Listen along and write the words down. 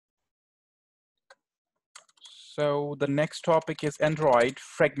So the next topic is Android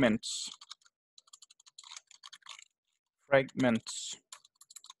fragments. Fragments.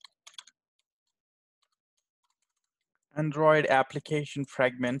 Android application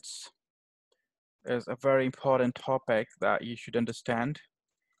fragments is a very important topic that you should understand,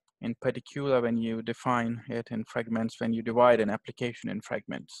 in particular when you define it in fragments, when you divide an application in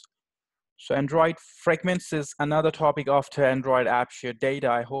fragments. So Android fragments is another topic after Android app share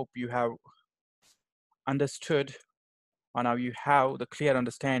data. I hope you have understood, or now you have the clear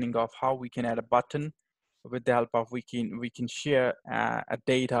understanding of how we can add a button with the help of we can share a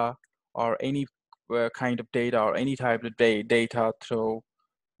data or any kind of data or any type of data through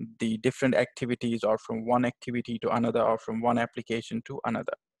the different activities, or from one activity to another, or from one application to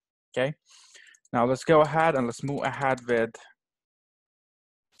another. Okay, now let's go ahead and let's move ahead with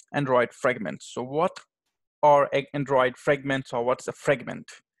Android fragments. So what are Android fragments, or what's a fragment?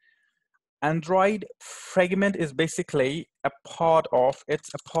 Android fragment is basically it's a part of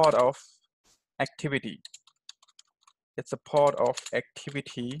activity. It's a part of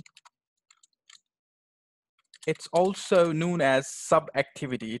activity. It's also known as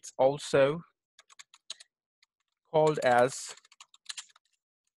sub-activity. It's also called as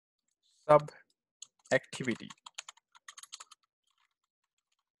sub-activity.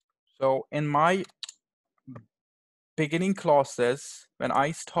 So in my beginning classes, when I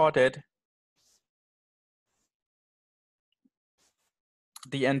started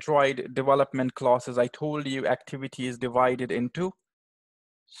the Android development classes, I told you activity is divided into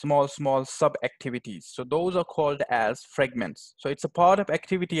small sub-activities. So those are called as fragments. So it's a part of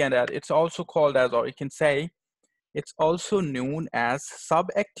activity, and it's also called as, or you can say, it's also known as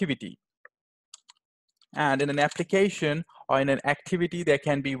sub-activity. And in an application or in an activity, there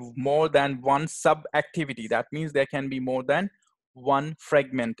can be more than one sub-activity. That means there can be more than one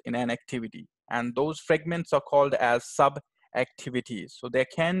fragment in an activity. And those fragments are called as sub-activities. So there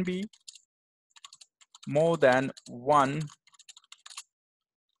can be more than one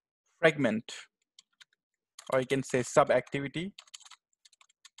fragment, or you can say sub-activity,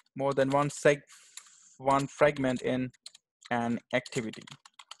 more than one fragment in an activity.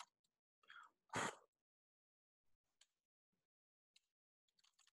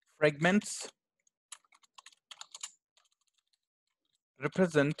 Fragments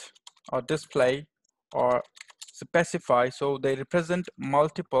represent or display or specify, so they represent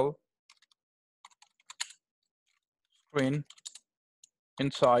multiple screen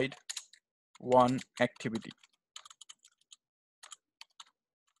inside one activity.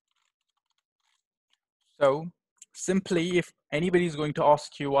 So simply, if anybody is going to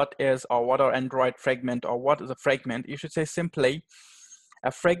ask you what is or what are Android fragment or what is a fragment, you should say simply, a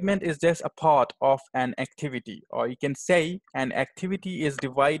fragment is just a part of an activity, or you can say an activity is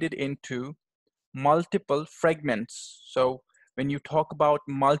divided into multiple fragments. So when you talk about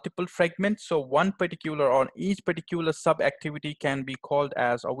multiple fragments, so one particular or each particular sub-activity can be called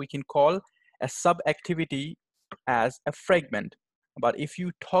as, or we can call a sub-activity as a fragment. But if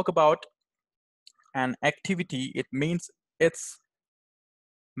you talk about an activity, it means it's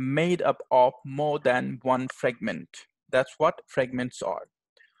made up of more than one fragment. That's what fragments are.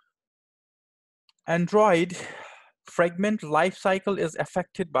 Android fragment lifecycle is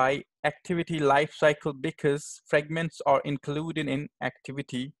affected by activity lifecycle because fragments are included in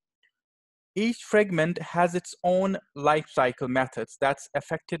activity. Each fragment has its own lifecycle methods that's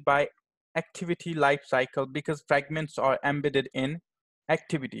affected by activity lifecycle because fragments are embedded in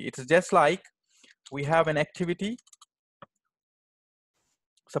activity. It's just like we have an activity.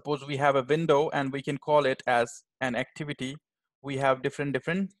 Suppose we have a window and we can call it as an activity. We have different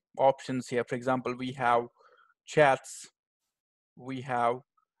options here. For example, we have chats, we have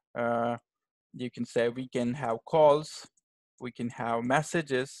you can say we can have calls, we can have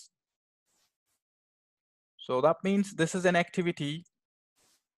messages. So that means this is an activity,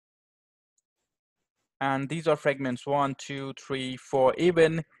 and these are fragments 1, 2, 3, 4.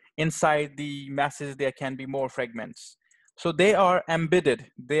 Even inside the message there can be more fragments. So they are embedded,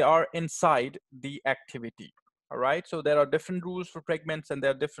 they are inside the activity. All right, so there are different rules for fragments and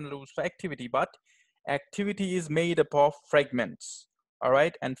there are different rules for activity, but activity is made up of fragments. All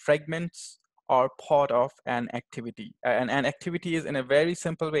right, and fragments are part of an activity. And an activity is, in a very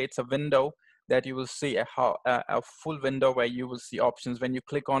simple way, it's a window that you will see a full window where you will see options. When you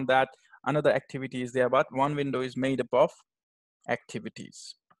click on that, another activity is there, but one window is made up of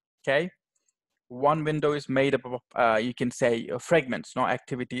activities. Okay, one window is made up of you can say fragments, not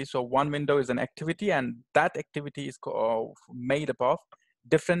activities. So one window is an activity, and that activity is made up of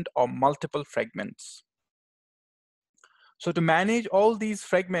different or multiple fragments. So to manage all these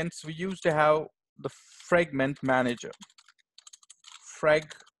fragments, we used to have the fragment manager.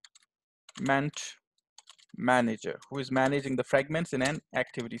 Fragment manager, who is managing the fragments in an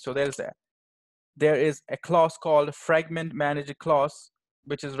activity. So there is a class called fragment manager class,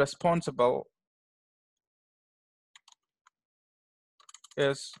 which is responsible,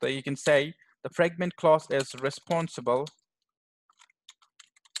 is that you can say the fragment class is responsible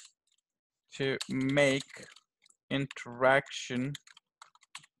to make interaction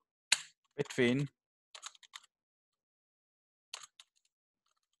between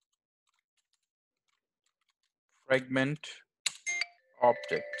fragment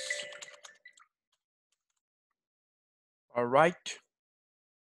objects. All right.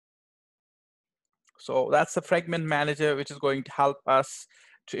 So that's the fragment manager, which is going to help us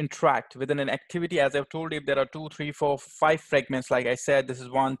to interact within an activity. As I've told you, there are 2, 3, 4, 5 fragments. Like I said, this is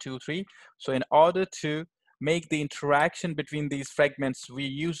 1, 2, 3. So in order to make the interaction between these fragments, we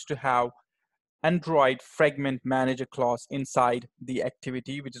used to have Android fragment manager class inside the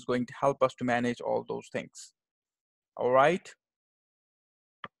activity, which is going to help us to manage all those things. All right.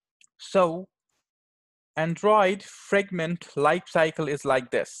 So Android fragment lifecycle is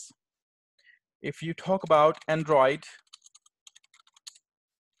like this. If you talk about Android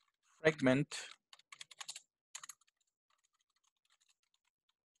fragment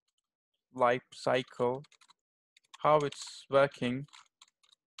lifecycle, how it's working,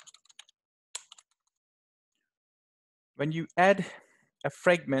 when you add a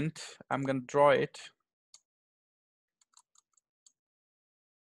fragment, I'm going to draw it.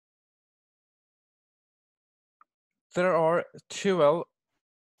 There are 12,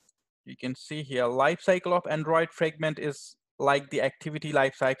 you can see here, lifecycle of Android fragment is like the activity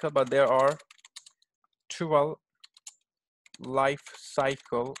lifecycle, but there are 12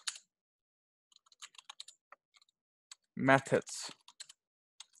 lifecycle methods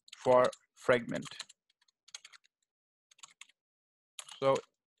for fragment. So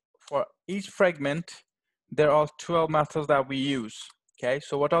for each fragment, there are 12 methods that we use. Okay,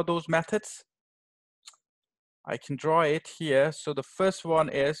 so what are those methods? I can draw it here. So the first one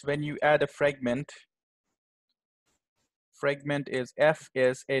is when you add a fragment is F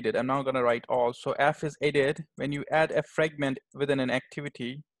is added. I'm not going to write all. So F is added. When you add a fragment within an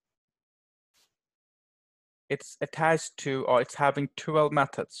activity, it's attached to, or it's having 12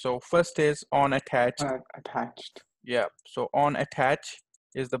 methods. So first is on attached. Attached. Yeah. So on attach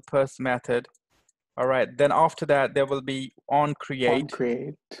is the first method. All right. Then after that, there will be on create. On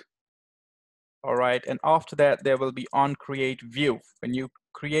create. All right. And after that, there will be on create view. When you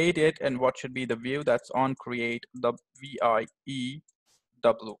create it, and what should be the view? That's on create, the VIEW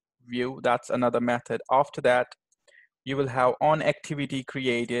view. That's another method. After that, you will have on activity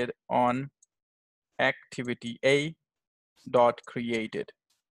created, on activity A dot created.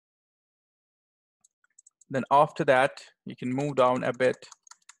 Then after that, you can move down a bit,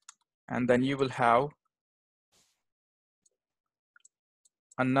 and then you will have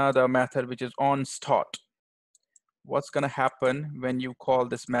another method, which is on start. What's going to happen when you call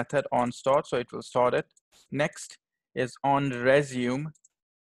this method on start? So it will start it. Next is on resume,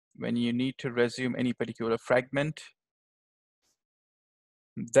 when you need to resume any particular fragment.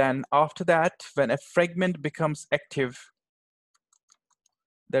 Then after that, when a fragment becomes active,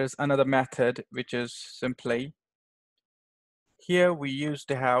 there's another method, which is simply, here we used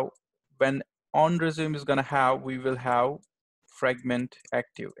to have, when on resume is going to have, we will have fragment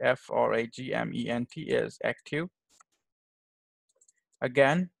active. FRAGMENT is active.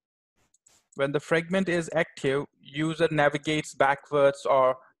 Again, when the fragment is active, user navigates backwards,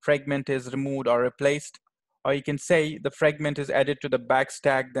 or fragment is removed or replaced. Or you can say the fragment is added to the back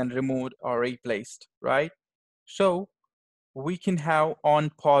stack, then removed or replaced, right? So we can have on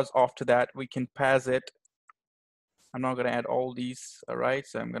pause after that. We can pass it. I'm not going to add all these, all right?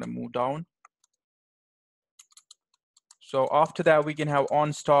 So I'm going to move down. So after that, we can have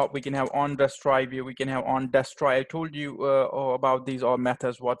on stop, we can have on destroy view, we can have on destroy. I told you about these all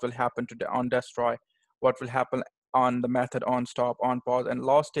methods, what will happen to the on destroy, what will happen on the method on stop, on pause, and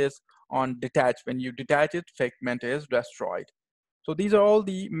last is on detach. When you detach it, fragment is destroyed. So these are all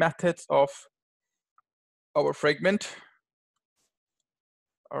the methods of our fragment.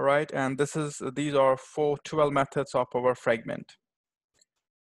 All right, and these are 12 methods of our fragment.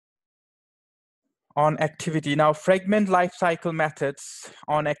 On activity. Now, fragment lifecycle methods,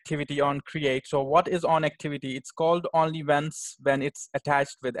 on activity, on create. So what is on activity? It's called only once when it's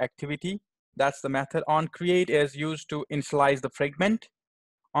attached with activity. That's the method. On create is used to initialize the fragment.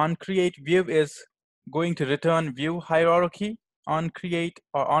 On create view is going to return view hierarchy. On create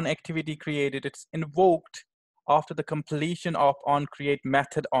or on activity created, it's invoked after the completion of on create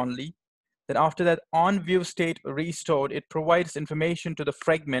method only. Then after that, on view state restored, it provides information to the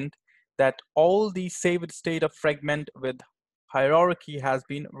fragment that all the saved state of fragment with hierarchy has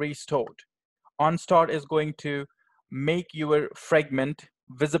been restored. On start is going to make your fragment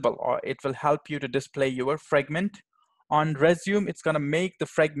visible, or it will help you to display your fragment. On resume, it's going to make the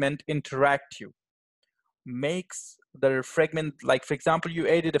fragment interactive, makes the fragment, like for example, you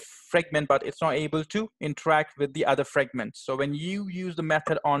added a fragment, but it's not able to interact with the other fragments. So when you use the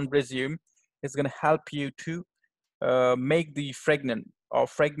method on resume, it's going to help you to make the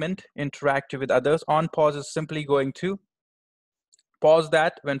fragment interactive with others. On pause is simply going to pause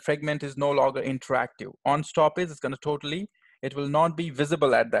that when fragment is no longer interactive. On stop is it's going to totally, it will not be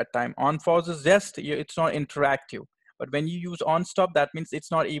visible at that time. On pause is just, it's not interactive. But when you use on stop, that means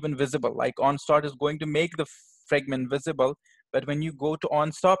it's not even visible. Like on start is going to make the fragment visible, but when you go to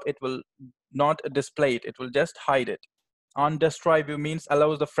on stop, it will not display it. It will just hide it. On destroy view means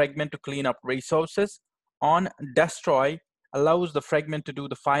allows the fragment to clean up resources. On destroy allows the fragment to do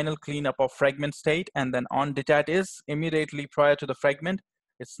the final cleanup of fragment state, and then on detach is immediately prior to the fragment.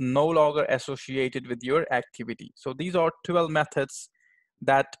 It's no longer associated with your activity. So these are 12 methods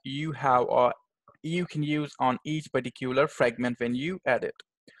that you have or you can use on each particular fragment when you edit.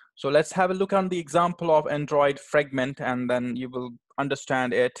 So let's have a look on the example of Android fragment, and then you will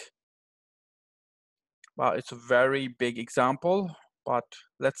understand it. Well, it's a very big example, but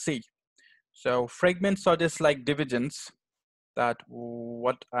let's see. So fragments are just like divisions that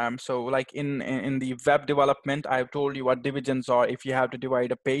so like in the web development, I've told you what divisions are. If you have to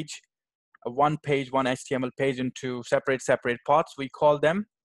divide a page, one HTML page into separate parts, we call them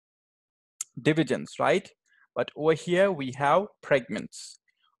divisions, right? But over here we have fragments.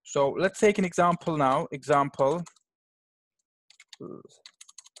 So let's take an example now.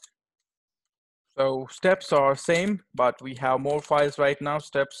 So steps are same, but we have more files right now.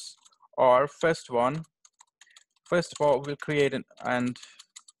 Steps are first of all, we'll create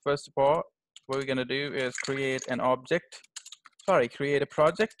first of all, what we're gonna do is create an object. Sorry, create a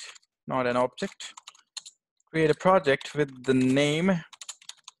project, not an object. Create a project with the name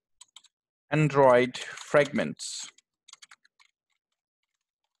Android Fragments.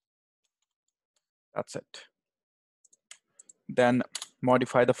 That's it. Then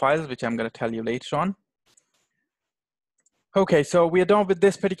modify the files, which I'm gonna tell you later on. Okay, so we are done with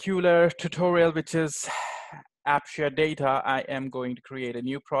this particular tutorial, which is app share data. I am going to create a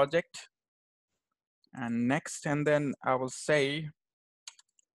new project. And next, and then I will say,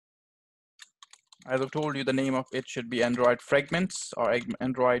 as I've told you, the name of it should be Android Fragments or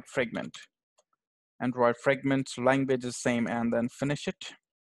Android Fragment. Android Fragments, language is same, and then finish it.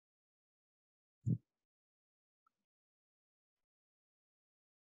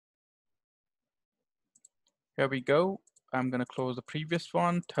 Here we go. I'm gonna close the previous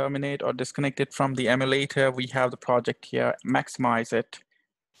one, terminate or disconnect it from the emulator. We have the project here, maximize it.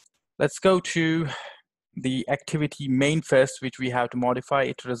 Let's go to the activity main first, which we have to modify.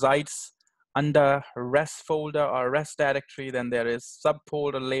 It resides under rest folder or rest directory. Then there is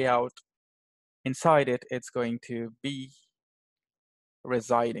subfolder layout. Inside it, it's going to be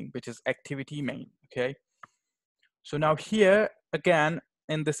residing, which is activity main, okay? So now here, again,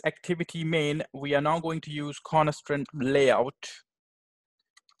 in this activity main, we are now going to use constraint layout.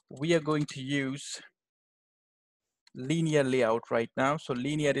 We are going to use linear layout right now. So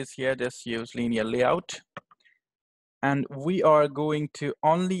linear is here, just use linear layout. And we are going to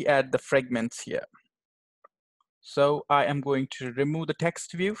only add the fragments here. So I am going to remove the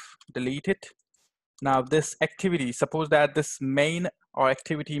text view, delete it. Now this activity, suppose that this main or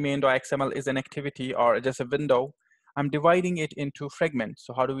activity main.xml is an activity or just a window. I'm dividing it into fragments.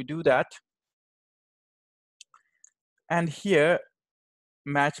 So how do we do that? And here,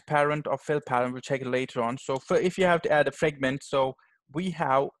 match parent or fill parent, we'll check it later on. So for if you have to add a fragment, so we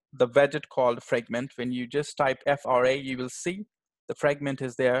have the widget called fragment. When you just type FRA, you will see the fragment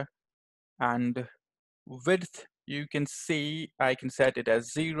is there. And width, you can see, I can set it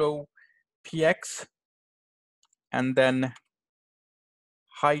as 0px. And then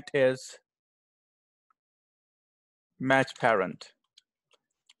height is match parent.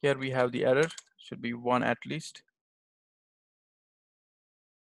 Here we have the error, should be 1 at least.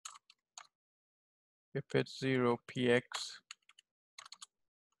 If it's 0px,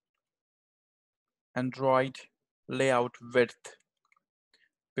 Android layout width.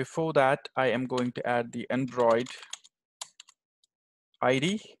 Before that, I am going to add the Android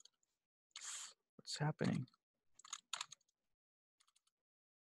ID. What's happening?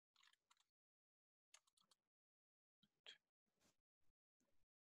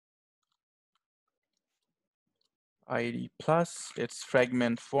 ID plus, it's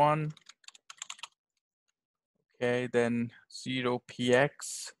fragment 1. Okay, then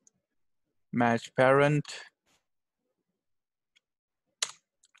 0px match parent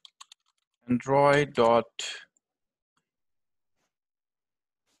Android dot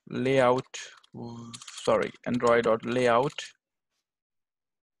layout, sorry, Android dot layout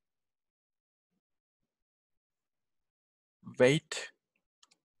weight.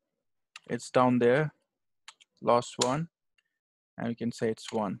 It's down there, last one, and we can say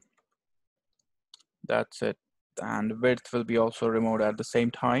it's 1. That's it. And width will be also removed at the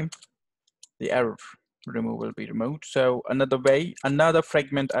same time. The error remove will be removed. So another way, another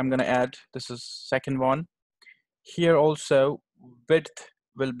fragment I'm going to add. This is second one. Here also width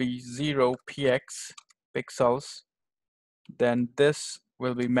will be 0px pixels. Then this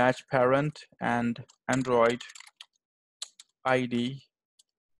will be match parent, and Android ID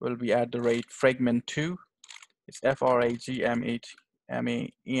will be at the rate fragment2. It's fragment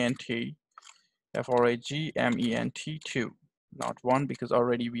fragment2, not 1, because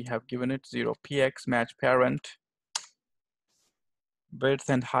already we have given it 0px match parent. Width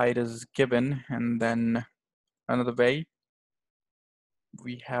and height is given, and then another way,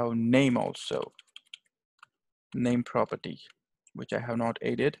 we have name also, name property, which I have not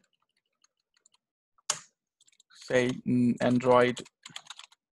added. Say Android,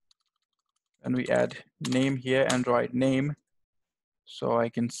 and we add name here, Android name. So I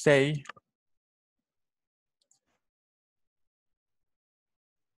can say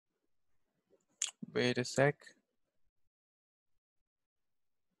wait a sec.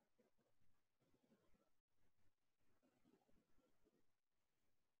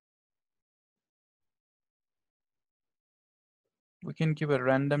 We can give a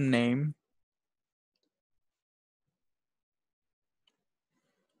random name.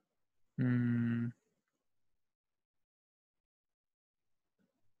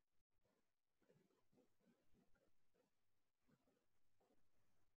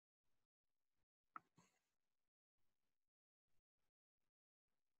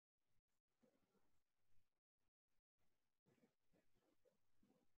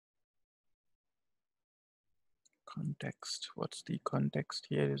 Context. What's the context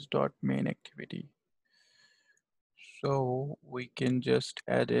here is dot main activity. So we can just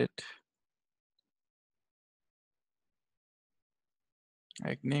edit.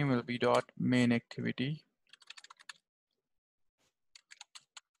 Like name will be dot main activity.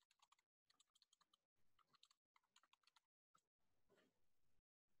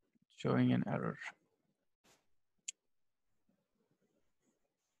 Showing an error.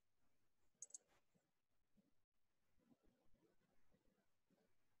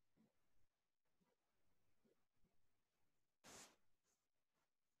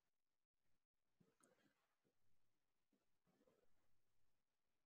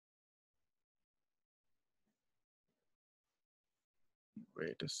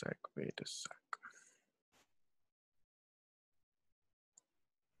 Wait a sec, wait a sec.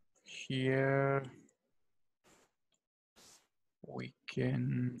 Here we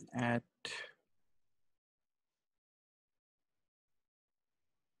can add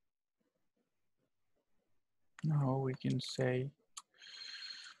now we can say,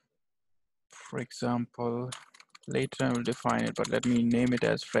 for example, later I will define it, but let me name it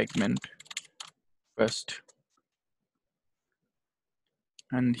as fragment first.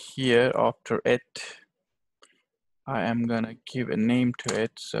 And here after it, I am gonna give a name to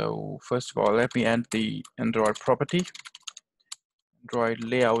it. So first of all, let me add the Android property, Android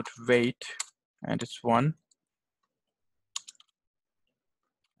layout weight, and it's 1.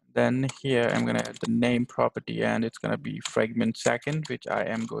 Then here I'm gonna add the name property, and it's gonna be fragment second, which I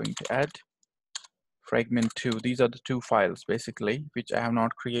am going to add. Fragment2. These are the 2 files basically, which I have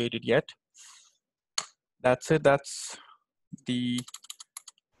not created yet. That's it. That's the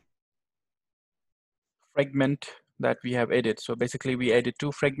fragment that we have added. So basically we added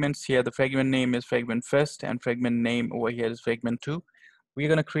 2 fragments here. The fragment name is fragment first, and fragment name over here is fragment2. We're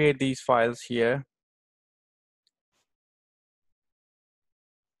going to create these files here.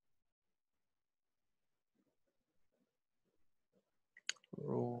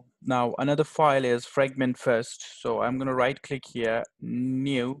 Now another file is fragment first. So I'm going to right click here,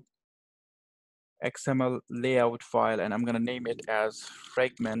 new XML layout file, and I'm going to name it as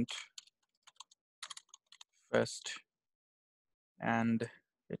fragment first, and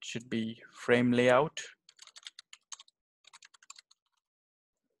it should be frame layout.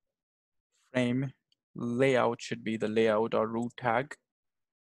 Frame layout should be the layout or root tag.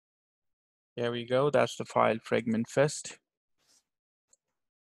 Here we go. That's the file fragment first.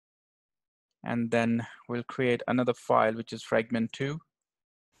 And then we'll create another file, which is fragment2.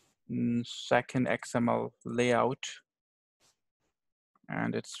 second XML layout,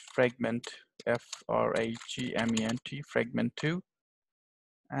 and it's fragment, Fragment, fragment 2,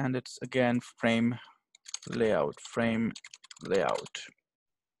 and it's again frame layout,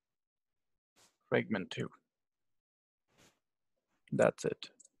 fragment 2. That's it.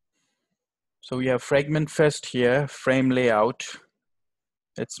 So we have fragment first here, frame layout.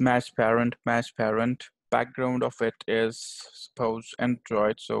 It's match parent. Background of it is suppose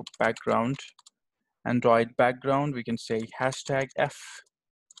Android, so background, Android background. We can say hashtag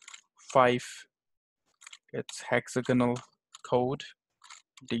F5. It's hexagonal code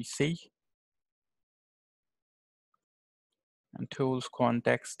DC. And tools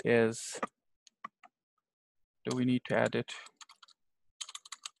context is, do we need to add it?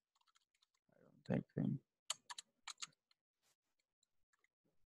 I don't think.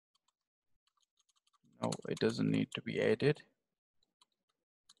 No, it doesn't need to be added.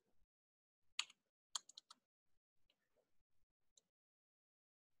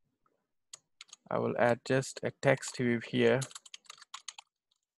 I will add just a text view here,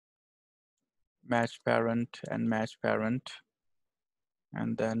 match parent and match parent.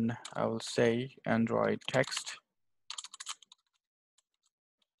 And then I will say Android text.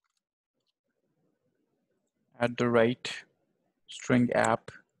 @ string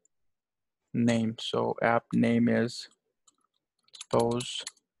app name. So app name is suppose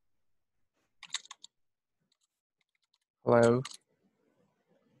hello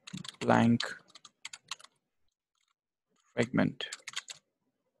blank fragment.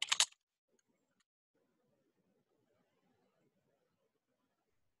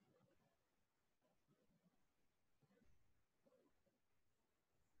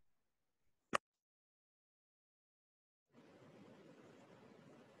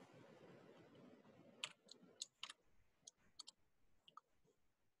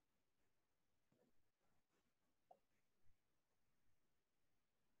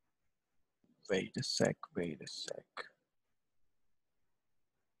 Wait a sec.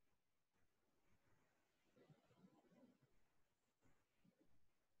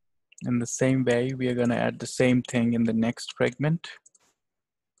 In the same way, we are going to add the same thing in the next fragment.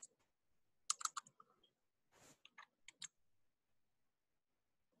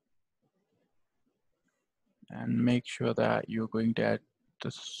 And make sure that you're going to add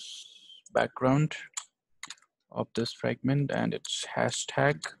this background of this fragment, and it's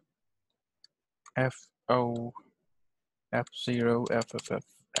hashtag FO F0 FFF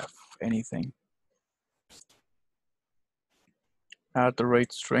anything.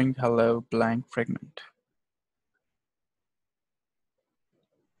 @ string hello blank fragment.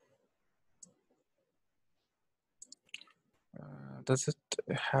 Does it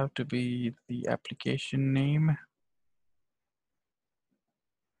have to be the application name?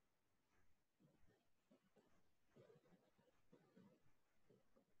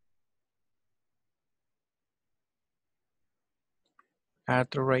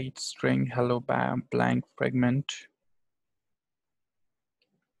 @ string hello blank fragment.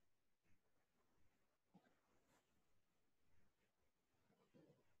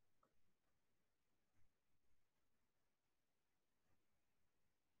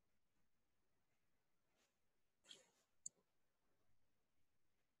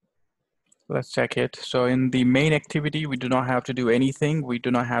 Let's check it. So in the main activity, we do not have to do anything. We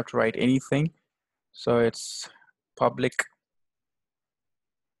do not have to write anything. So it's public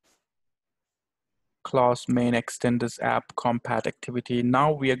class main extend this app compat activity.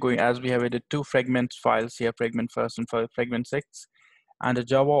 Now we are going, as we have added 2 fragments files here, fragment first and fragment 6. And the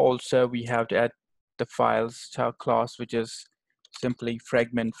Java also, we have to add the files class, which is simply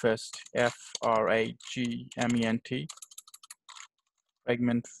fragment first,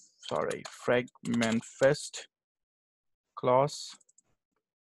 fragment, fragment first class.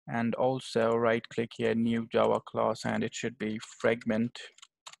 And also right click here, new Java class, and it should be fragment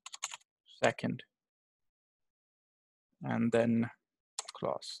second. And then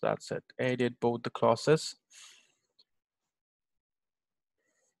class, that's it. Added both the classes.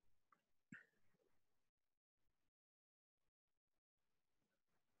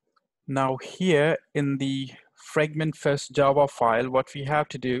 Now here in the fragment first Java file, what we have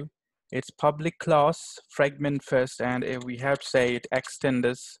to do, it's public class fragment first, and if we have to say it extend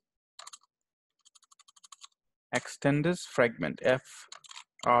this fragment frag,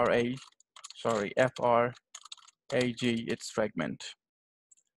 it's fragment.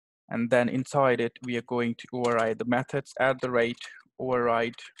 And then inside it, we are going to override the methods @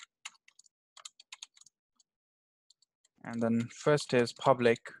 override. And then first is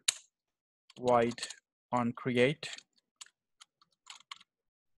public void on create.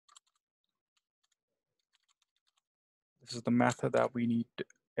 this is the method that we need to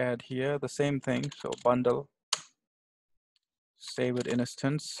add here. The same thing, so bundle, save it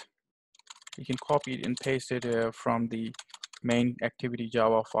instance. You can copy it and paste it from the main activity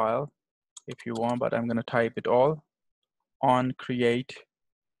Java file if you want, but I'm going to type it all on create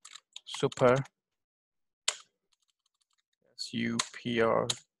super super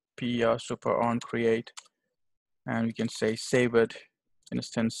super on create, and we can say save it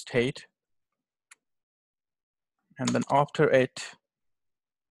instance state, and then after it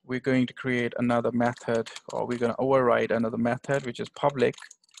we're going to create another method, or we're going to override another method which is public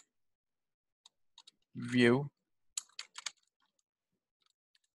view.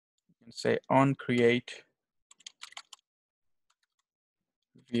 You can say on create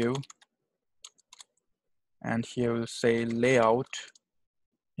view, and here we'll say layout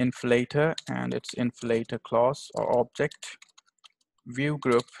inflator, and it's inflator class or object. View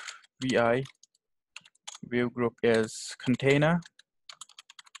group vi, view group is container,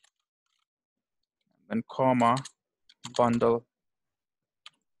 then comma bundle,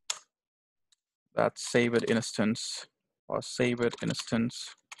 that's save it instance or save it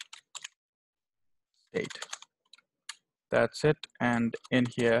instance state. That's it. And in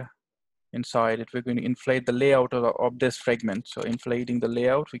here inside it, we're going to inflate the layout of this fragment. So inflating the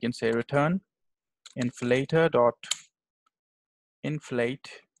layout, we can say return inflator dot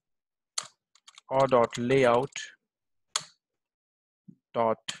inflate or dot layout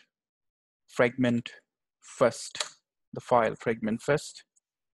dot fragment first, the file fragment first,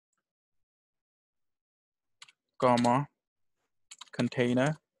 comma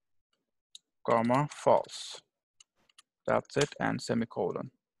container, comma false. That's it, and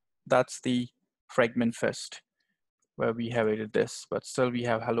semicolon. That's the fragment first where we have added this, but still we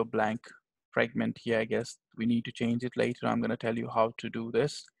have hello blank fragment here. I guess we need to change it later. I'm going to tell you how to do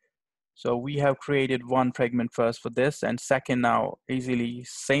this. So we have created one fragment first for this, and second, now easily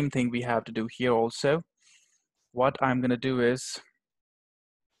same thing we have to do here also. What I'm going to do is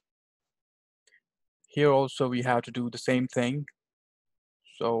here also we have to do the same thing.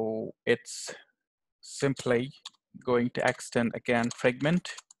 So it's simply going to extend again fragment.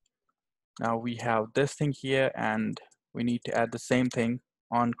 Now we have this thing here, and we need to add the same thing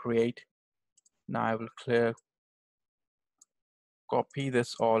on create. Now I will copy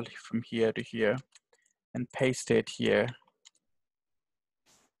this all from here to here and paste it here.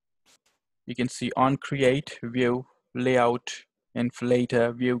 You can see on create view layout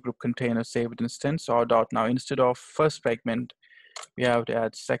inflator view group container saved instance or dot. Now instead of first fragment, we have to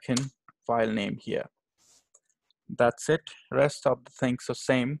add second file name here. That's it. Rest of the things are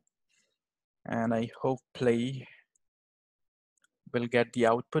same, and I hopefully will get the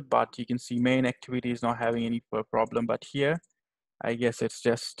output. But you can see main activity is not having any problem, but here I guess it's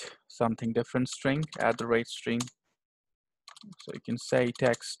just something different string, add the rate string. So you can say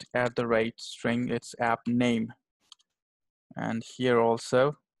text add the rate string, it's app name. And here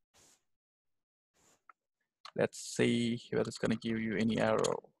also, let's see whether it's going to give you any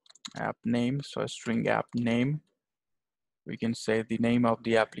error. App name, so a string app name. We can say the name of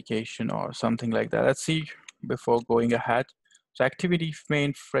the application or something like that. Let's see before going ahead. So activity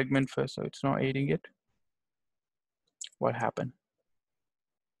main fragment first, so it's not adding it. What happened?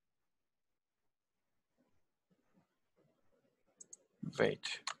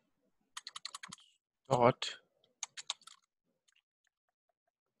 Wait. Dot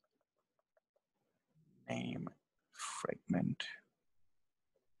name fragment.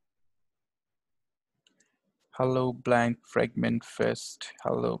 Hello blank fragment first.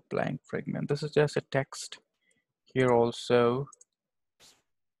 Hello blank fragment. This is just a text here also,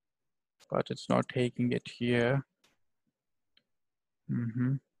 but it's not taking it here.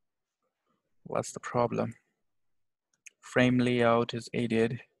 What's the problem? Frame layout is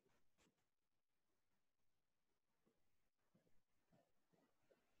added.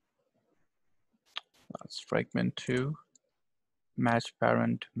 That's fragment 2. Match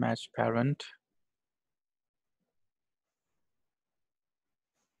parent, match parent.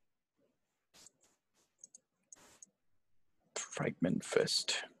 Fragment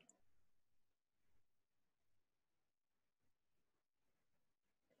first.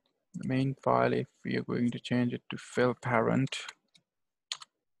 The main file, if we are going to change it to fill parent,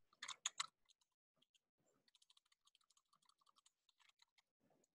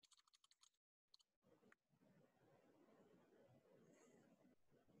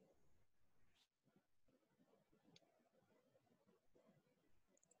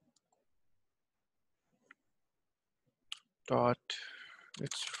 dot,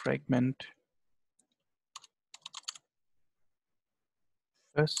 it's fragment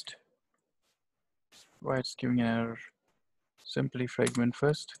first. Why it's giving an error? simply fragment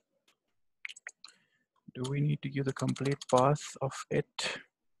first. Do we need to give the complete path of it?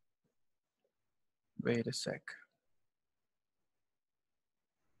 Wait a sec.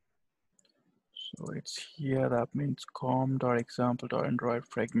 So it's here, that means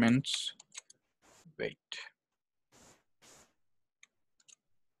com.example.androidFragments. Wait.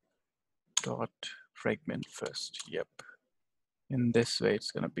 Dot fragment first. Yep. In this way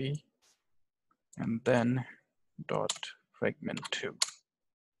it's gonna be. And then dot fragment 2.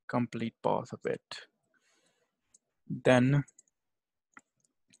 Complete path of it. Then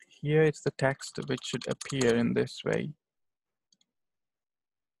here it's the text which should appear in this way.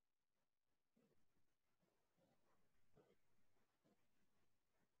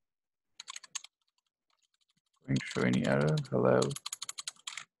 Going to show any error. Hello.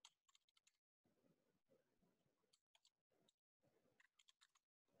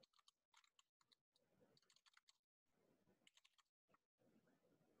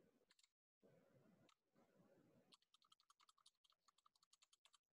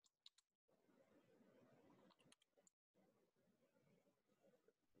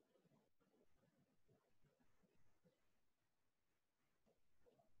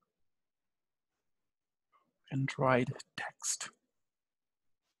 Android text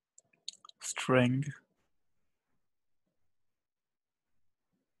string.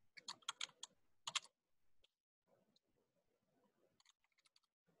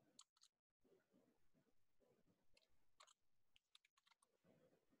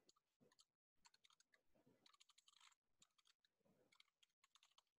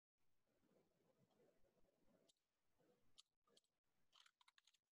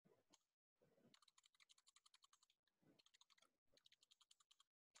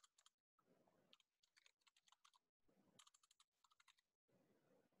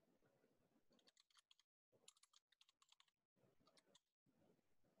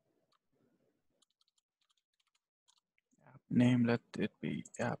 Name, let it be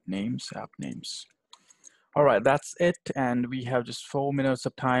app names. All right, that's it. And we have just 4 minutes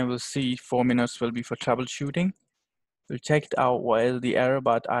of time. We'll see 4 minutes will be for troubleshooting. We'll check it out what is the error,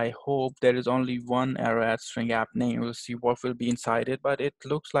 but I hope there is only one error at string app name. We'll see what will be inside it, but it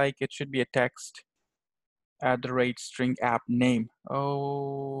looks like it should be a text at the rate string app name.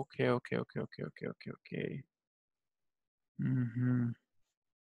 Oh, okay.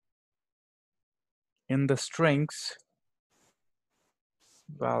 In the strings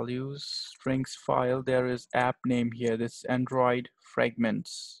values, strings file, there is app name here, this Android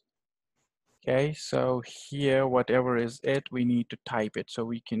fragments. Okay, so here, whatever is it, we need to type it. So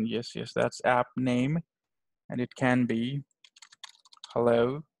we can, yes, that's app name, and it can be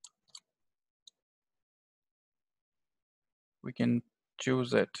hello. We can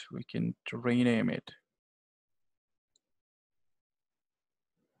choose it. We can rename it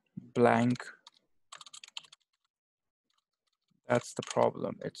blank. That's the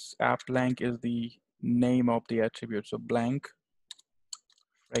problem. It's app blank is the name of the attribute. So blank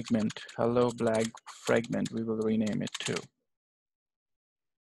fragment, hello blank fragment, we will rename it too.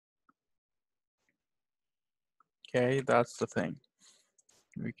 Okay, that's the thing.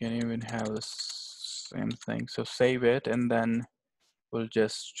 We can even have the same thing. So save it, and then we'll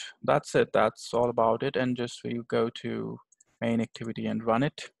just, that's it. That's all about it. And just we'll go to main activity and run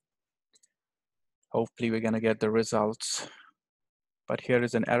it. Hopefully we're gonna get the results. But here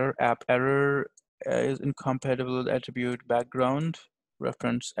is an error. App error is incompatible with attribute background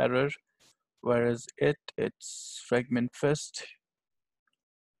reference error. Where is it? It's fragment first.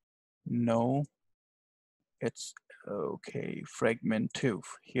 No, it's okay. Fragment 2.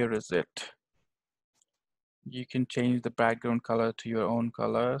 Here is it. You can change the background color to your own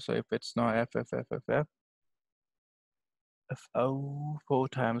color. So if it's not FO 4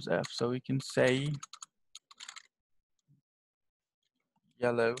 times F. So we can say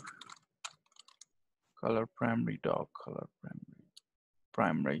yellow color primary, dog color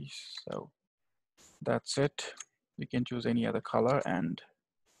primary. So that's it. We can choose any other color and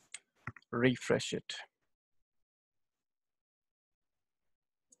refresh it.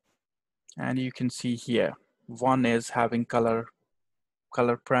 And you can see here, one is having color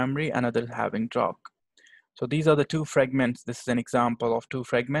primary, another having dog. So these are the two fragments. This is an example of two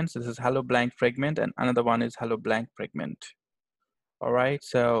fragments. This is hello blank fragment, and another one is hello blank fragment. All right,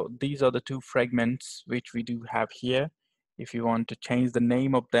 so these are the two fragments which we do have here. If you want to change the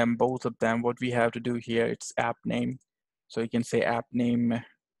name of them, both of them, what we have to do here, it's app name. So you can say app name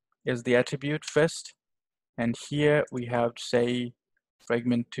is the attribute first. And here we have to say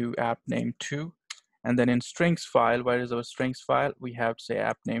fragment 2 app name 2. And then in strings file, where is our strings file? We have to say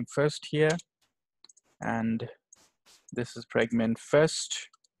app name first here. And This is fragment first,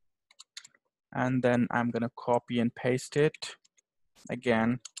 and then I'm going to copy and paste it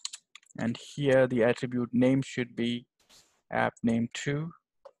again. And here the attribute name should be app name 2,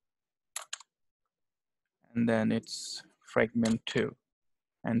 and then it's fragment 2.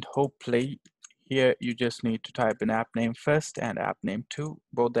 And hopefully here you just need to type in app name first and app name 2.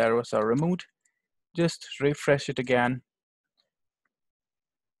 Both arrows are removed. Just refresh it again.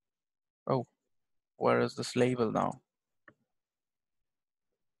 Oh, where is this label now?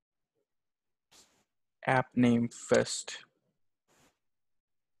 App name first.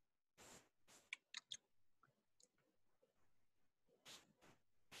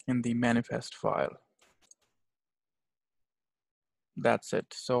 In the manifest file. That's it.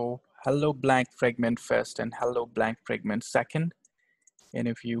 So hello blank fragment first and hello blank fragment second. And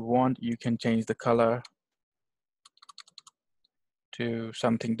if you want, you can change the color to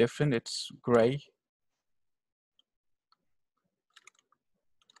something different. It's gray.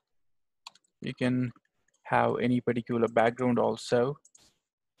 You can have any particular background also.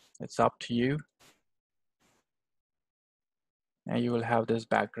 It's up to you. And you will have this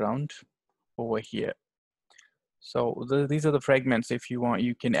background over here. So these are the fragments. If you want,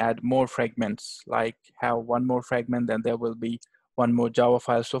 you can add more fragments, like have one more fragment, then there will be one more Java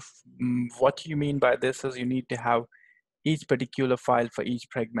file. So what you mean by this is you need to have each particular file for each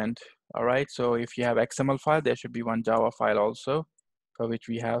fragment. All right, so if you have XML file, there should be one Java file also, for which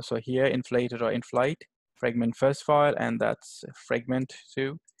we have. So here, inflated or in flight, fragment first file, and that's fragment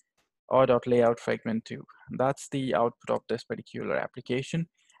 2, or .layout fragment 2. That's the output of this particular application.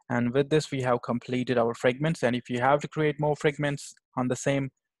 And with this, we have completed our fragments. And if you have to create more fragments on the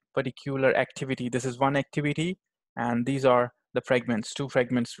same particular activity, this is one activity, and these are the fragments, 2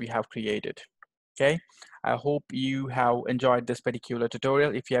 fragments we have created. Okay, I hope you have enjoyed this particular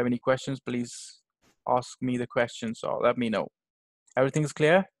tutorial. If you have any questions, please ask me the questions or let me know. Everything's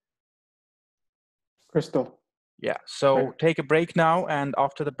clear? Crystal. Yeah, so Right. take a break now, and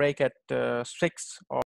after the break at 6 or